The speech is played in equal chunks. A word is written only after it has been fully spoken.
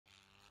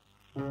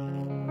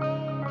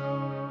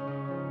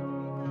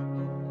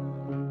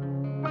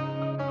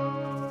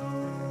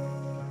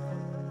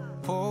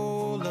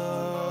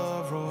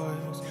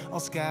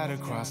scattered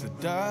across the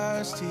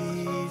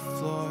dusty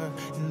floor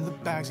in the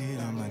backseat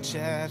of my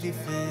Chevy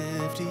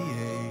 58,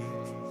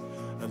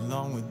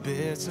 along with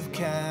bits of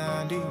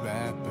candy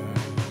wrappers.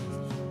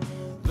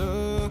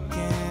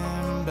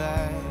 Looking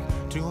back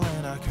to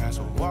when our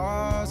castle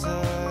was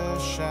a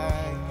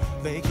shack,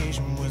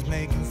 vacation was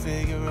making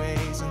figure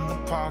eights in the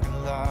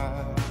parking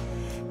lot.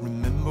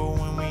 Remember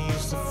when we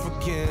used to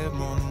forgive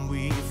more than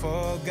we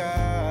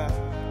forgot?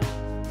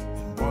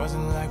 It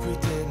wasn't like we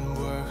didn't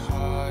work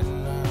hard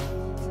enough.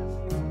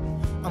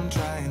 I'm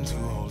trying to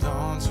hold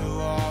on to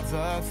all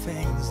the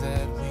things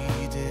that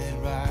we did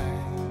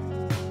right.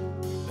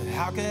 But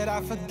how could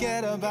I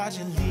forget about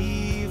you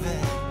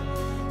leaving?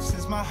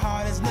 Since my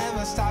heart has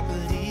never stopped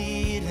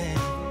bleeding,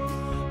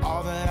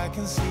 all that I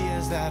can see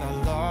is that I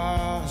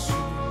lost you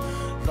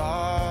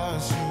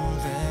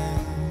then.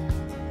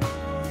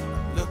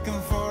 I'm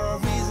looking for a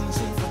reason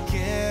to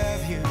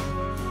forgive you,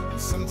 and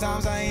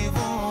sometimes I even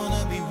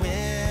wanna be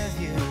with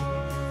you,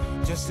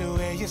 just the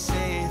way you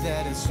say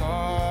that it's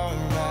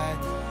alright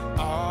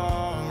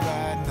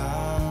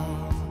now.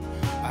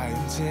 I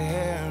am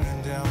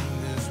tearing down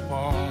this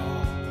wall.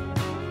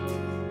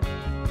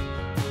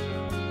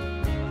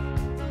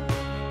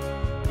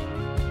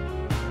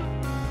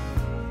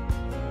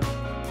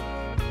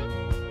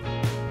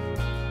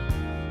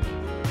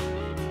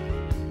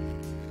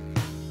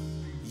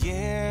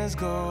 Years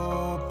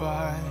go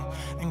by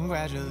and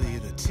gradually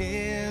the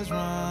tears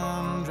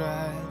run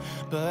dry,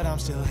 but I'm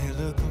still here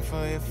looking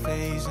for your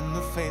face in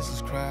the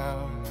faceless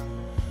crowd.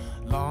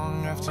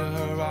 Long after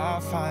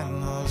our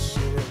final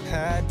ship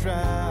had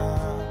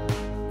drowned,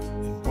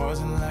 it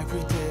wasn't like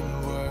we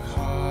didn't work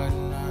hard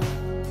enough.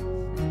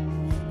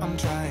 I'm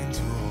trying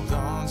to hold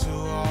on to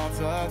all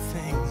the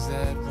things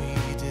that we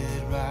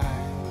did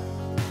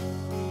right.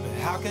 But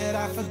how could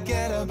I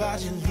forget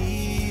about you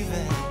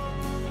leaving?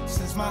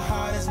 Since my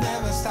heart has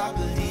never stopped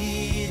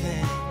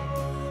bleeding,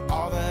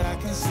 all that I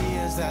can see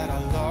is that I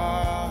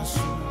lost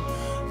you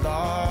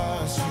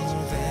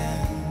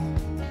then.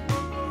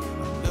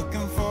 I'm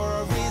looking for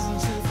a reason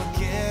to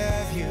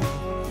forgive you,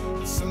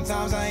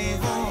 sometimes I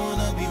even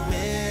wanna be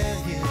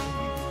with you,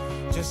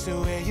 just the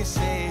way you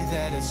say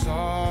that it's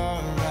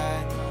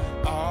alright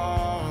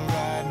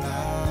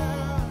now.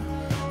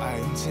 I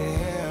am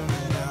tearing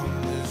down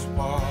this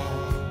wall.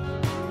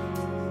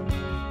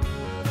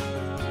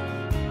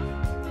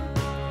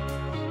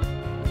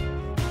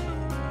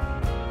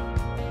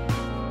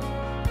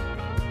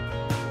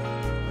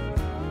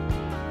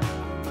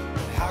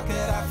 How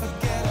could I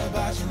forget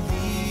about you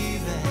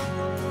leaving?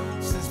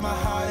 Since my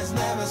heart has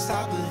never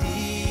stopped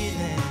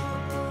bleeding,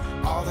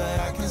 all that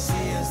I can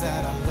see is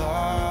that I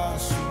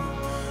lost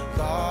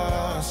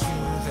you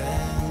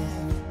then.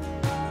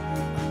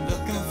 I'm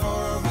looking for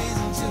a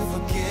reason to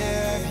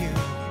forgive you,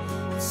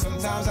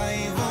 sometimes I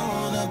even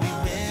wanna be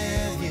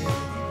with you,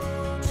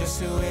 just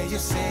the way you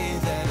say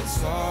that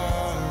it's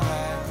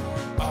alright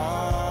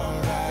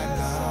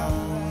now.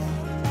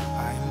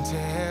 I'm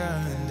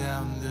tearing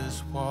down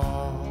this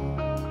wall,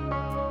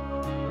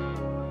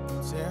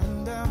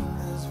 tearing down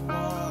this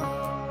wall.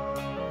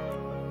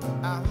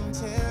 I'm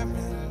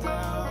tearing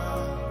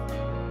down,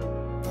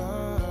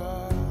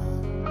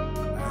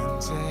 I'm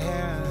tearing